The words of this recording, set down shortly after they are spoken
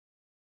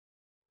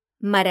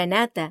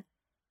Maranata,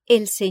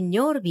 el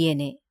Señor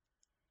viene.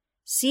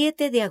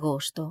 7 de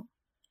agosto.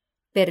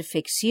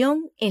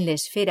 Perfección en la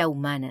esfera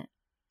humana.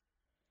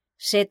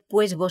 Sed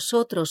pues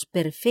vosotros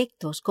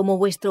perfectos, como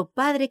vuestro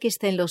Padre que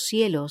está en los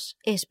cielos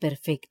es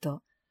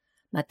perfecto.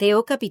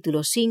 Mateo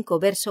capítulo 5,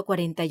 verso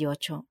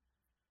 48.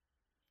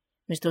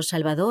 Nuestro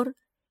Salvador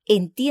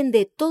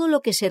entiende todo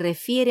lo que se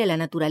refiere a la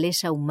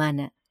naturaleza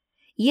humana,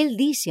 y Él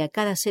dice a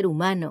cada ser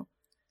humano: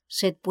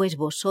 sed pues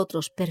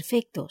vosotros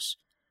perfectos,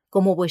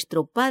 como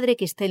vuestro Padre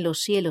que está en los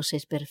cielos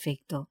es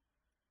perfecto.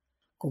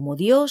 Como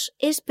Dios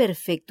es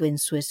perfecto en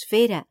su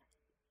esfera,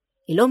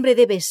 el hombre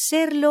debe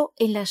serlo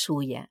en la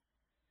suya.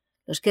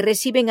 Los que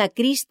reciben a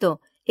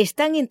Cristo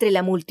están entre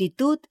la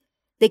multitud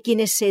de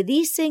quienes se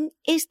dicen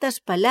estas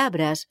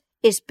palabras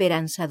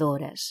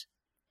esperanzadoras.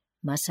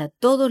 Mas a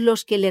todos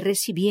los que le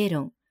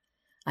recibieron,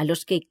 a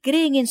los que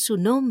creen en su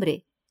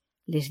nombre,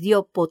 les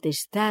dio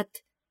potestad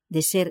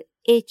de ser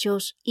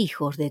hechos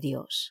hijos de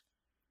Dios.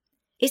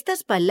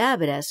 Estas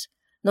palabras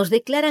nos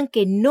declaran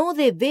que no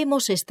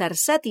debemos estar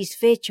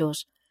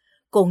satisfechos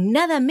con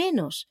nada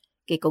menos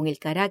que con el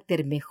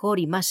carácter mejor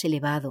y más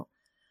elevado,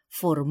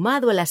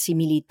 formado a la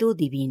similitud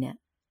divina.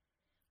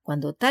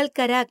 Cuando tal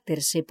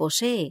carácter se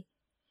posee,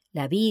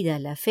 la vida,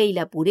 la fe y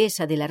la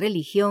pureza de la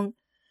religión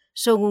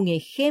son un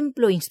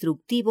ejemplo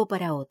instructivo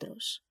para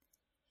otros.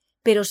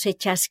 Pero se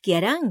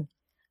chasquearán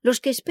los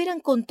que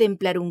esperan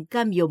contemplar un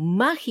cambio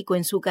mágico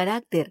en su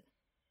carácter,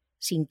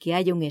 sin que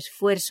haya un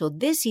esfuerzo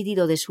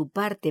decidido de su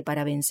parte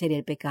para vencer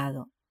el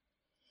pecado.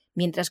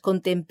 Mientras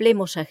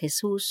contemplemos a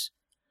Jesús,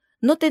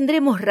 no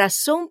tendremos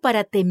razón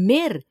para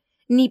temer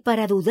ni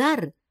para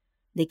dudar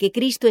de que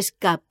Cristo es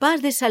capaz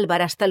de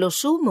salvar hasta lo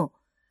sumo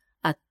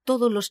a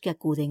todos los que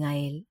acuden a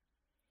Él.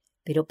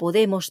 Pero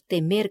podemos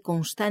temer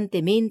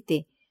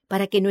constantemente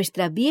para que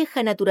nuestra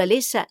vieja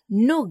naturaleza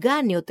no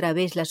gane otra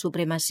vez la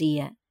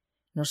supremacía,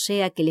 no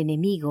sea que el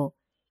enemigo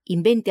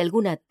invente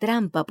alguna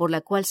trampa por la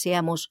cual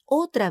seamos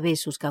otra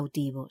vez sus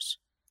cautivos.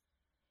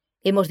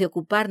 Hemos de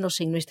ocuparnos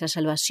en nuestra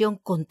salvación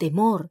con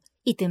temor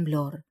y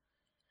temblor,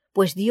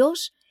 pues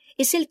Dios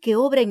es el que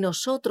obra en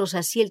nosotros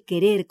así el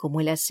querer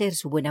como el hacer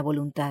su buena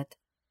voluntad.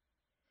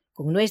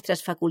 Con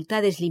nuestras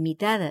facultades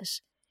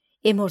limitadas,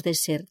 hemos de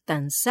ser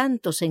tan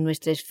santos en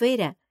nuestra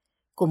esfera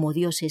como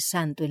Dios es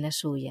santo en la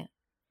suya.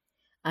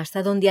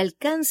 Hasta donde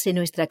alcance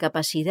nuestra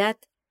capacidad,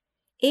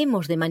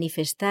 hemos de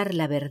manifestar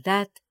la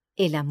verdad,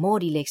 el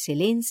amor y la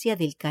excelencia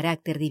del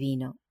carácter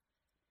divino.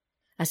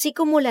 Así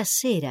como la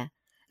cera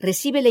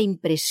recibe la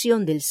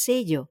impresión del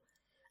sello,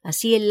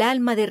 así el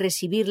alma ha de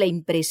recibir la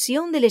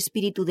impresión del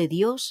Espíritu de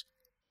Dios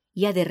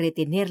y ha de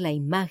retener la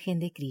imagen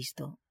de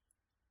Cristo.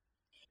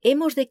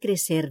 Hemos de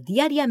crecer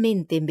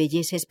diariamente en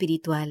belleza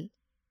espiritual.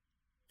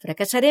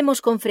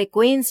 Fracasaremos con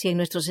frecuencia en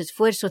nuestros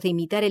esfuerzos de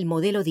imitar el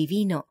modelo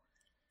divino.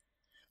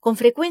 Con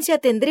frecuencia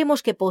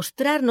tendremos que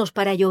postrarnos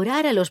para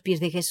llorar a los pies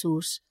de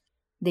Jesús,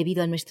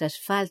 debido a nuestras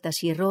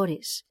faltas y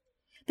errores,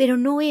 pero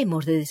no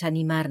hemos de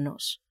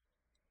desanimarnos.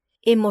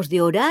 Hemos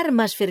de orar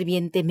más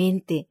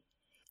fervientemente,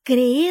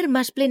 creer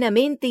más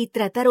plenamente y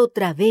tratar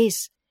otra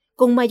vez,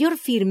 con mayor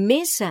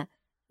firmeza,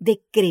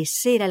 de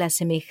crecer a la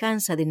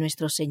semejanza de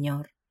nuestro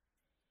Señor.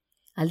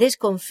 Al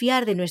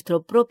desconfiar de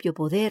nuestro propio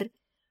poder,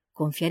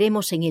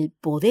 confiaremos en el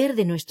poder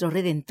de nuestro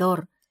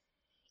Redentor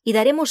y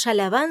daremos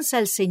alabanza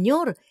al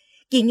Señor,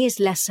 quien es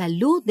la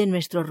salud de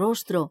nuestro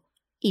rostro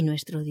y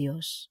nuestro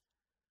Dios.